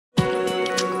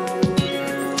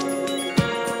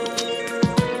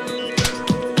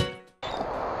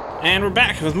And we're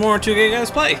back with more 2 Gay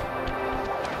Guys Play.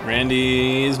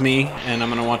 Randy is me, and I'm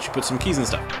gonna watch you put some keys and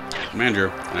stuff. I'm Andrew,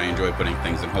 and I enjoy putting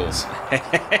things in holes.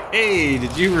 Hey,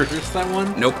 did you rehearse that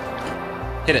one? Nope.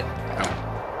 Hit it.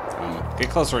 Oh.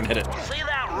 Get closer and hit it. See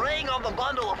that ring on the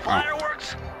bundle of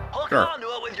fireworks? Hook Sure. onto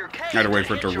it with your cage. I had to wait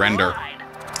for it to render.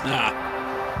 Ah.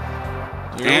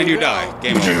 And you die.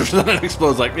 Game over. It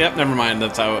explodes like, yep, never mind.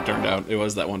 That's how it turned out. It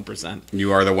was that 1%.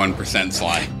 You are the 1%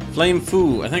 Sly. Flame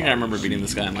Fu. I think I remember beating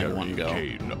this guy in like one go.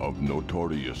 Of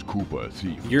notorious Cooper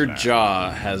thief. Your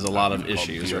jaw has a lot of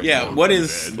issues right Yeah, now. what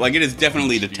is... Like, it is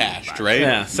definitely detached, right?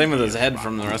 Yeah, same with his head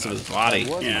from the rest of his body.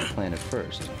 That wasn't Yeah. the plan at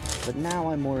first, but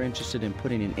now I'm more interested in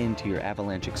putting an end to your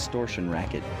avalanche extortion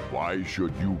racket. Why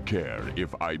should you care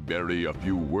if I bury a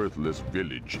few worthless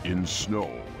village in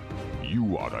snow?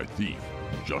 You are a thief,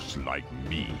 just like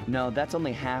me. No, that's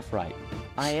only half right.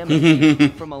 I am a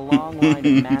thief from a long line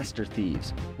of master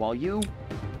thieves, while you're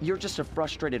just a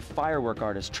frustrated firework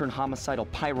artist turned homicidal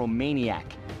pyromaniac.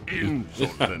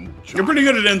 Insolent. You're pretty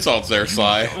good at insults there,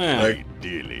 Sly. Yeah.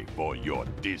 Ideally for your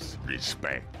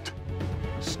disrespect.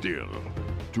 Still,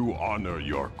 to honor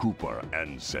your Cooper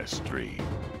ancestry,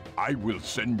 I will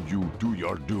send you to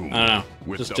your doom. I don't know.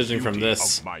 with Just the judging from beauty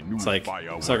this, of my new it's like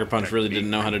firework Sucker Punch really didn't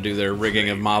know how to do their rigging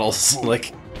of technique. models.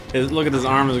 Like, look at his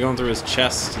arm was going through his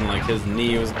chest, and like his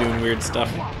knee was doing weird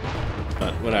stuff.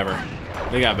 But whatever,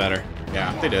 they got better.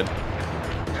 Yeah, they did.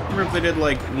 I wonder if they did,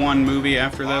 like, one movie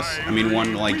after this? I mean,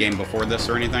 one, like, game before this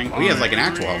or anything? Oh, he has, like, an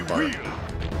actual health bar.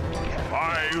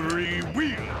 Fiery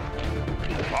wheel.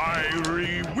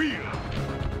 Fiery wheel.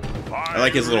 I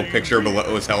like his little picture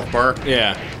below his health bar.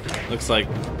 Yeah, looks like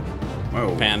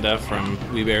Whoa. Panda from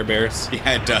We Bare Bears.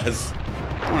 Yeah, it does.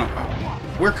 I don't know.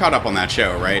 We're caught up on that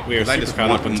show, right? We are 'Cause I super just caught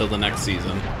want up until the next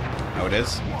season. Oh, it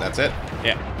is? That's it?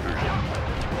 Yeah.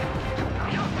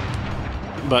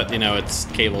 But, you know, it's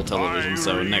cable television,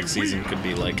 so next season could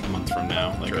be like a month from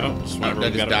now. Like, oh, just whenever Did I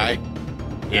we just got die? it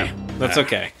ready. Yeah, that's Yeah.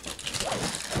 okay.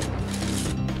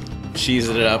 Cheese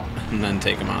it up and then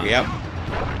take them on. Yep.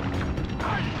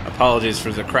 Apologies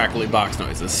for the crackly box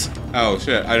noises. Oh,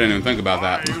 shit. I didn't even think about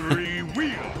that. Fiery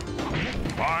wheel.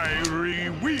 Fiery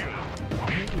wheel.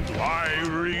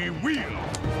 Fiery wheel.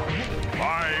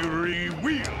 Fiery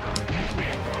wheel.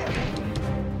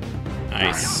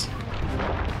 Nice.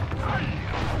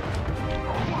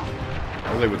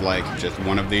 I really would like just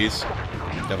one of these to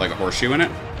have, like, a horseshoe in it.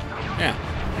 Yeah,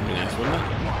 that'd be nice, wouldn't it?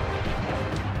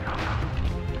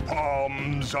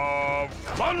 Palms of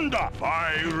thunder.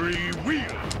 Fiery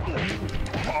wheel.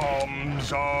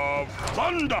 Palms of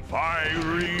thunder.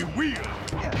 Fiery wheel.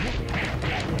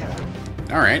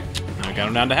 All right. Now I got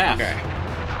him down to half. Okay.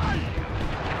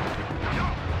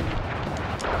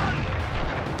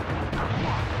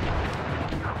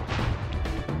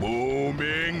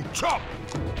 Booming chop.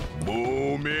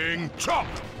 Booming chop.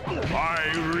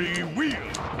 Fiery wheel.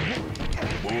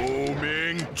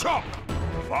 Booming chop.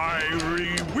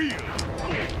 Fiery wheel.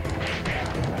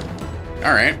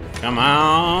 All right. Come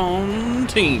on,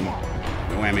 team.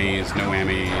 No whammies, no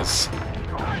whammies.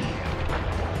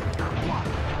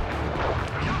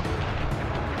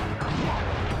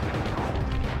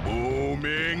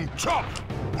 Booming chop.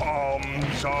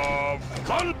 Palms of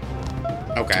thunder.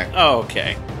 Okay.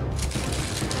 Okay,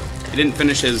 He didn't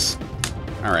finish his...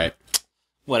 All right.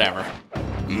 whatever.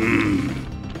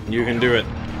 You can do it.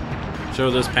 Show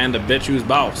this panda bitch who's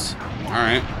boss. All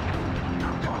right.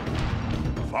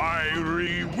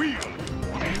 Fiery wheel.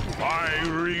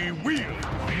 Fiery wheel.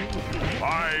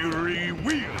 Fiery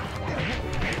wheel.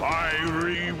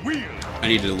 Fiery wheel. I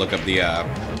need to look up the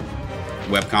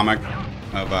webcomic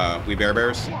of We Bare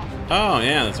Bears. Oh,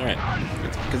 yeah, that's right.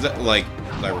 Because, like,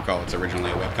 as I recall, it's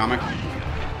originally a webcomic.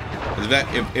 'Cause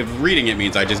if reading it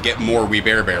means I just get more We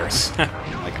Bare Bears.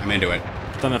 Like, I'm into it.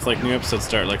 Then if like new episodes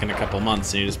start like in a couple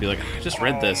months, and you just be like, I just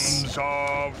read this. Palms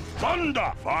of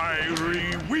thunder.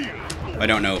 Fiery wheel. I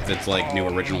don't know if it's, like, new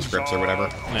original scripts or whatever.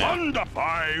 Thunder.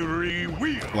 Fiery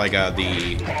wheel. Like,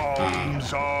 the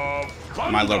Palms of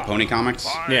thunder. My Little Pony comics.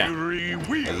 Yeah. Fiery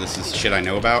wheel. This is shit I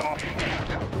know about.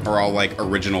 Are all, like,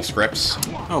 original scripts.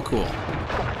 Oh, cool.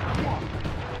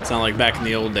 It's not like back in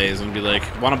the old days and be like,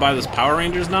 want to buy this Power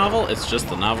Rangers novel? It's just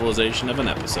the novelization of an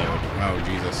episode. Oh,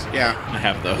 Jesus. Yeah. I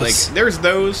have those. Like, there's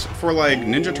those for, like,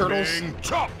 Ninja Turtles. Booming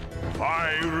chop.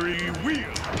 Fiery wheel.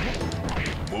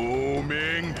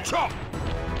 Booming chop.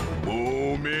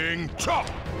 Booming chop.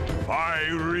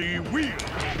 Fiery wheel.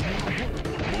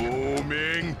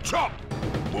 Booming chop.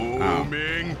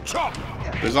 Booming chop.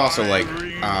 There's also, like,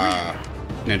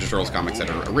 Ninja Turtles comics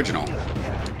that are original.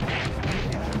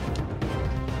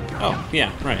 Oh,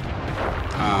 yeah, right.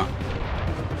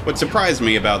 what surprised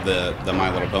me about the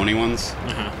My Little Pony ones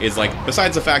is, like,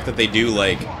 besides the fact that they do,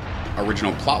 like,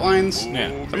 original plot lines, Yeah.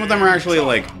 some of them are actually,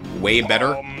 like, way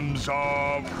better Bombs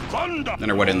of thunder. than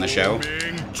are what in the show.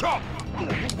 Booming chop.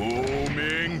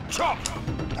 Booming chop.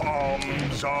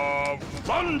 Bombs of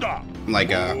thunder. Like,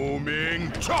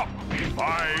 Booming chop.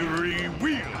 Fiery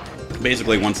wheel.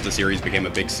 basically, once the series became a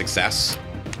big success,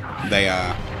 they,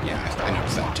 yeah, I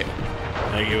noticed that too.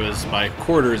 Like it was by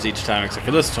quarters each time, except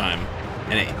for this time,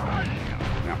 an 8.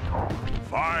 Yeah.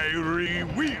 Fiery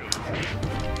wheel.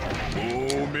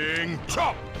 Booming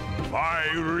chop.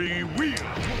 Fiery wheel.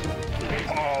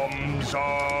 Bombs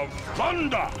of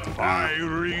thunder.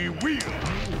 Fiery wheel.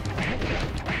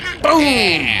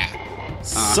 Boom!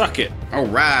 Suck it. All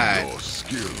right. Your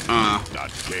skill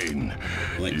that gain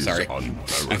Link, is sorry.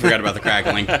 unparalleled. I forgot about the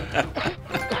crackling.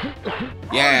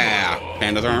 Yeah,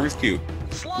 Panda's armor is cute.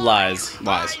 Lies.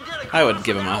 Lies. I would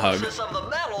give him a hug. Of the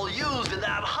metal used in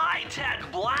that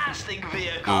high-tech blasting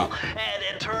vehicle, and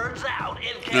it turns out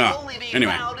it can only be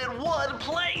anyway. found in one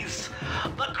place: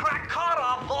 the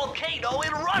Krakatoa volcano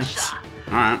in Russia.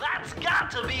 All right. That's got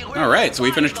to be where. All right, so we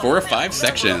find finished the 4 of fifth 5 member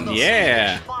sections. of the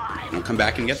Yeah. Swedish Five. I'll come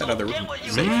back and get that other Get what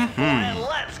you safe. came for, and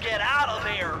let's get out of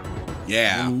here.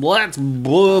 Yeah. Let's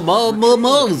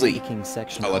mosey. King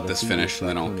section I'll of let the this Theater finish, and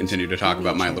then I'll Raccoon continue to is talk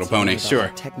about My Little Pony. about Sure.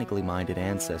 a technically minded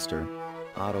ancestor,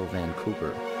 Otto van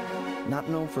Cooper. Not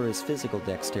known for his physical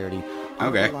dexterity, Otto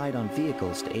Okay. relied on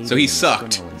vehicles to aid So him he in his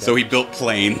sucked. criminal So he endeavors. built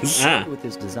planes. Ah. With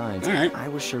his designs, All right. I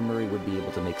was sure Murray would be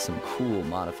able to make some cool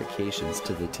modifications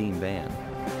to the team van.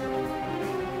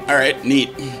 All right, neat.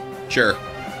 Sure.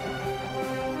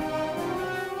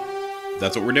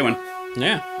 That's what we're doing.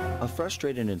 Yeah. A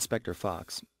frustrated Inspector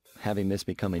Fox, having missed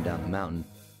me coming down the mountain,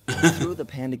 threw the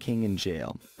Panda King in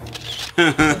jail.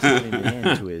 Thus putting an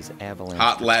end to his avalanche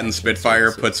Hot Latin detention Spitfire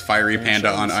services puts fiery and panda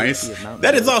showing on the ice. safety of mountain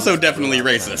That is also bikers definitely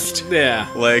throughout racist. town.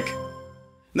 Yeah. Like,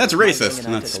 that's My racist, gang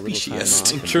and I that's took a little time off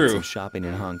speciest. and did True. some shopping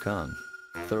in Hong Kong.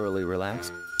 Thoroughly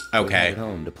relaxed. We Okay. headed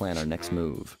home to plan our next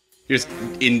move. You're just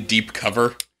in deep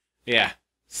cover. Yeah.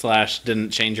 Slash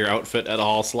didn't change your outfit at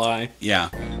all, Sly. Yeah.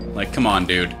 Like, come on,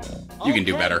 dude. You can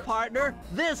do Okay, better. partner.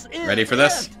 This is Ready for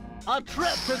this? it. A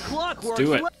trip to Clockwork.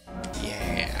 Do it.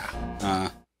 Yeah.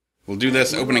 We'll do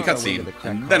this opening We were on our way to cutscene, the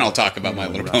and Krakatoa then I'll talk about My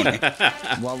Little Pony.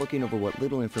 While looking over what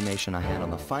little information I had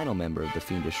on the final member of the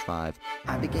Fiendish Five,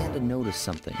 I began to notice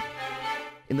something.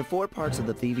 In the 4 parts of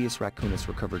the Thievius Raccoonus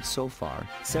recovered so far,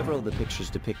 several of the pictures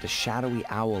depict a shadowy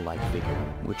owl-like figure,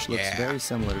 which looks Yeah. very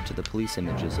similar to the police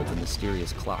images of the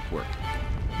mysterious Clockwork.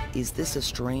 Is this a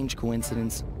strange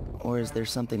coincidence, or is there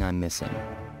something I'm missing?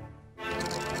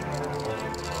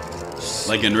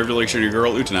 Like in Revolutionary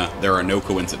Girl Utena, there are no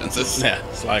coincidences. Yeah.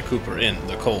 Sly Cooper in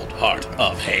the cold heart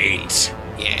of hate.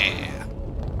 Yeah.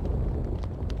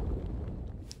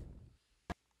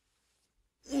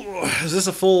 Is this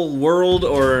a full world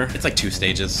or? It's like 2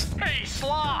 stages. Hey,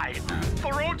 Sly!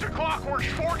 The road to Clockwork's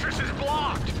fortress is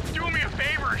blocked. Do me a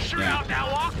favor and shoot Yeah. out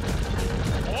that lock.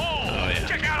 Whoa! yeah.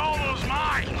 Check out all those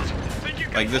mines. Think you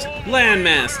can Like this- fool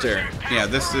Landmaster. Yeah,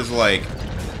 this is like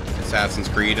Assassin's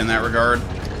Creed in that regard,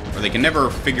 where they can never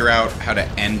figure out how to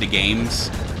end games.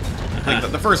 Like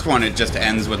the first one, it just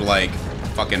ends with like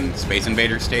fucking Space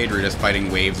Invader stage, where you're just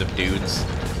fighting waves of dudes.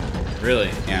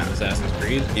 Really? Yeah. Assassin's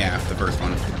Creed? Yeah, the first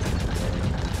one.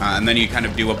 And then you kind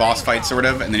of do a boss fight, sort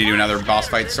of, and then you do another boss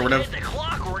fight, sort of. The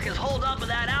Clockwork is holed up in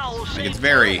that owl. Like it's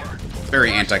very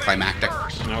anticlimactic.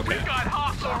 Okay.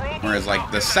 Whereas like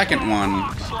the second one,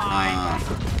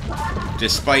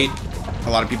 despite a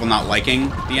lot of people not liking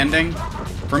the ending,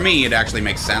 for me it actually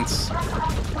makes sense.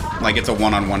 Like it's a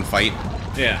one-on-one fight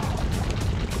Yeah.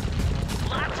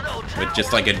 with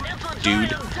just like a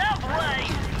dude.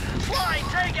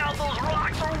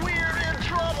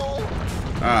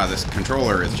 This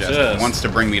controller is just wants to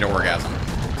bring me to orgasm.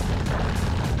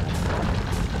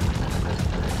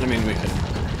 I mean, we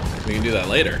can do that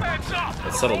later.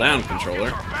 Let's settle down, controller.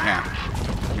 Yeah.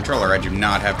 Controller, I do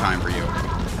not have time for you.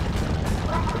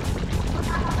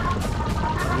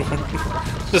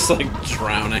 Just like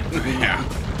drowning. Yeah.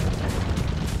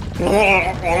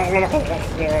 And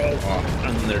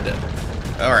then they're dead.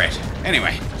 Alright.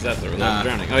 Anyway. Is that the result of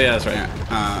drowning? Oh yeah, that's right.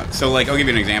 Yeah. So like, I'll give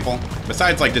you an example.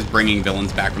 Besides like just bringing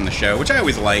villains back from the show, which I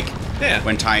always like. Yeah.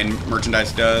 When tie-in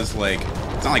merchandise does, like,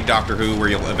 it's not like Doctor Who where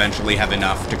you'll eventually have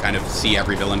enough to kind of see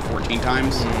every villain 14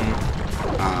 times.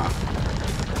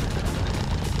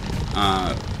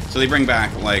 So they bring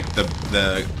back like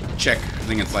the chick, I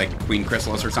think it's like Queen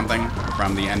Chrysalis or something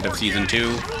from the end of season 2.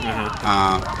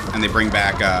 And they bring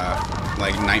back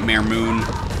like Nightmare Moon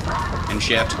and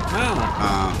shit.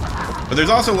 Oh. But there's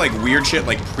also like weird shit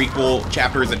like prequel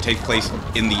chapters that take place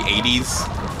in the 80s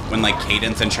when like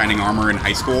Cadence and Shining Armor in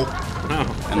high school,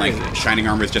 Oh, and like crazy. Shining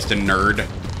Armor is just a nerd.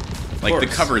 Like the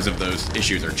course. covers of those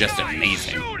issues are just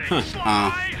amazing. Shooting,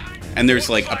 Sly. And there's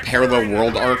like a parallel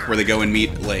world arc where they go and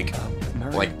meet like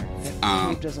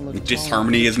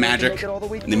Disharmony is magic.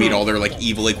 And they meet all their like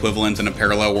evil equivalents in a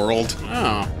parallel world.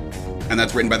 Oh. And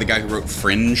that's written by the guy who wrote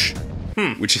Fringe,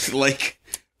 which is like,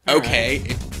 okay,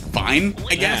 fine,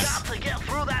 I guess. Got to get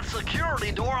through that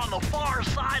security door on the far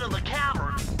side of the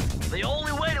cavern. The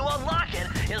only way to unlock it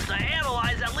is to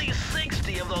analyze at least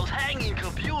 60 of those hanging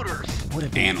computers. Would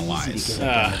have been Analyze. easy to get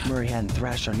it done if Murray hadn't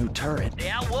thrashed our new turret.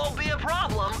 Yeah, won't be a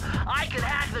problem. I can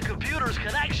hack the computer's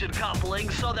connection coupling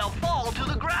so they'll fall to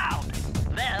the ground.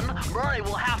 Then Murray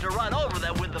will have to run over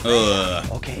them with the van.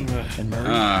 Okay, and Murray.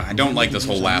 I don't like this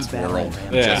whole last world,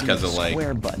 Yeah. just because of like,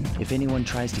 Square button. If anyone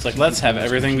tries to It's like, keep let's you have from those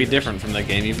everything be computers. different from the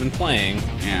game you've been playing.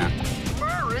 yeah.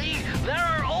 Murray, there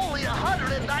are only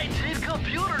 119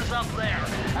 computers up there,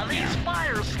 and these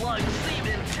fire slugs seem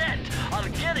intent on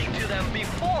getting to them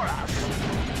before us.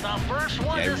 The first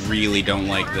one Yeah, I to see really the don't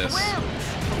like computer this. wins.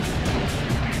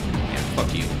 Yeah,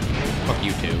 fuck you. Fuck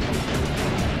you too.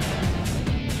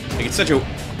 Like, it's such a...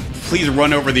 Please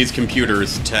run over these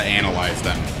computers to analyze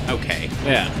them. Okay.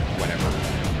 Yeah. Whatever.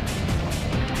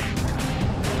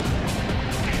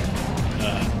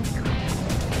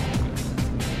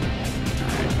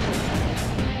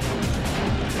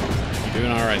 You're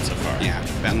doing alright so far. Yeah,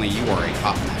 Bentley, you are a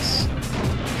hot mess.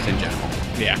 Just in general.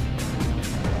 Yeah.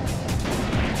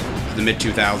 The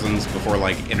mid-2000s, before,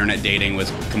 like, internet dating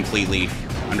was completely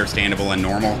understandable and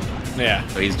normal. Yeah.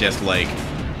 So he's just like,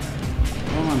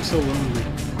 oh, I'm so lonely.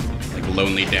 Like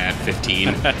lonely dad 15.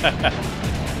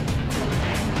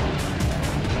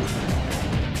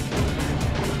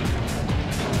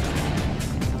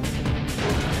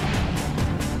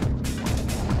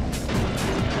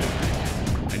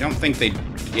 I don't think they...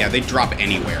 Yeah, they drop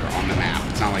anywhere on the map.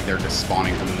 It's not like they're just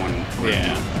spawning from one room.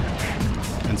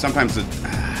 Yeah. And sometimes it...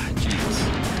 Jeez.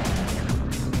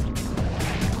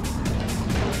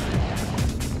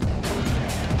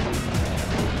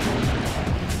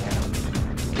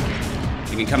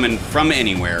 You can come in from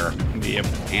anywhere Yep.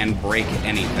 and break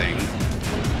anything.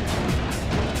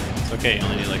 It's okay, you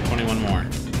only need like 21 more.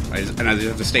 And I just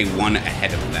have to stay one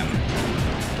ahead of them.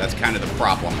 That's kind of the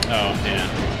problem. Oh, yeah.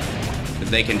 That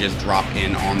they can just drop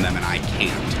in on them and I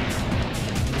can't.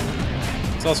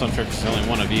 It's also unfair because there's only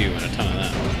one of you and a ton of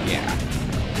them. Yeah.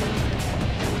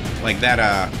 Like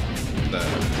that, the,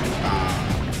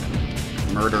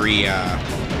 murdery,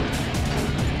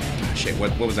 shit,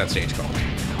 what was that stage called?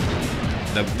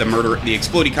 The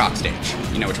explodey cock stage.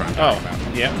 You know which one I'm talking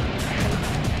about. Yep.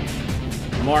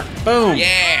 More. Boom!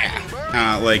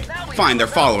 Yeah! Like, fine, they're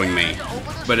following me.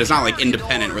 But it's not like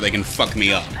independent where they can fuck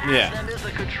me up. Yeah. Then there's the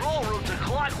control room to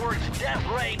Clockwork's Death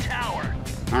Ray Tower.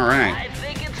 Alright. I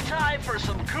think it's time for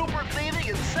some Cooper thieving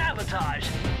and sabotage.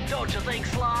 Don't you think,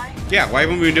 Sly? Yeah, why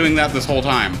haven't we been doing that this whole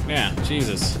time? Yeah,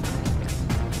 Jesus.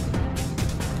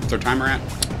 What's our timer at?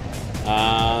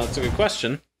 That's a good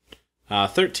question.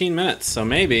 13 minutes, so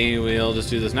maybe we'll just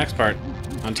do this next part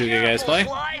on 2K Guys Play.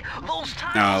 Sly, those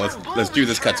No, tires let's are do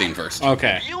this booby-trapped. cutscene first.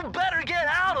 Okay. You better get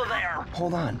out of there.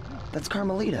 Hold on. That's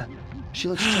Carmelita. She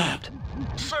looks trapped.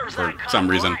 Serves For that cop some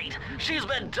reason. right. She's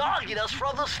been dogging us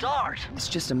from the start. It's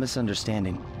just a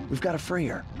misunderstanding. We've got to free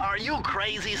her. Are you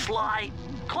crazy, Sly?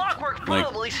 Clockwork Like-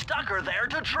 probably stuck her there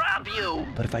to trap you.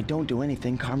 But if I don't do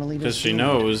anything, Carmelita's Because she doomed.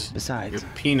 knows Besides,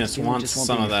 your penis it wants just won't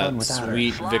some be of fun that without her.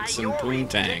 sweet Sly, vixen you're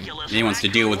poontang. ridiculous. He wants to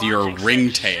deal with your Logic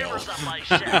ringtail. shivers up my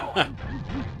shell.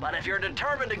 But if you're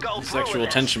determined to go through Sexual with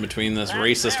tension this, between this that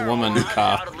racist barrel woman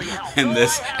cop undoubtedly helped. And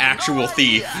this I have actual no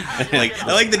thief. idea. Like,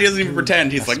 I like that he doesn't even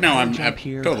pretend. He's A like, no, I'm jump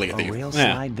here, totally a a thief. rail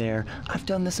Yeah. slide there. I've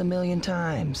done this a million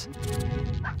times.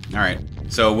 Alright,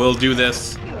 so we'll do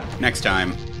this next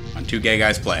time on 2 Gay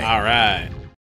Guys Play. Alright.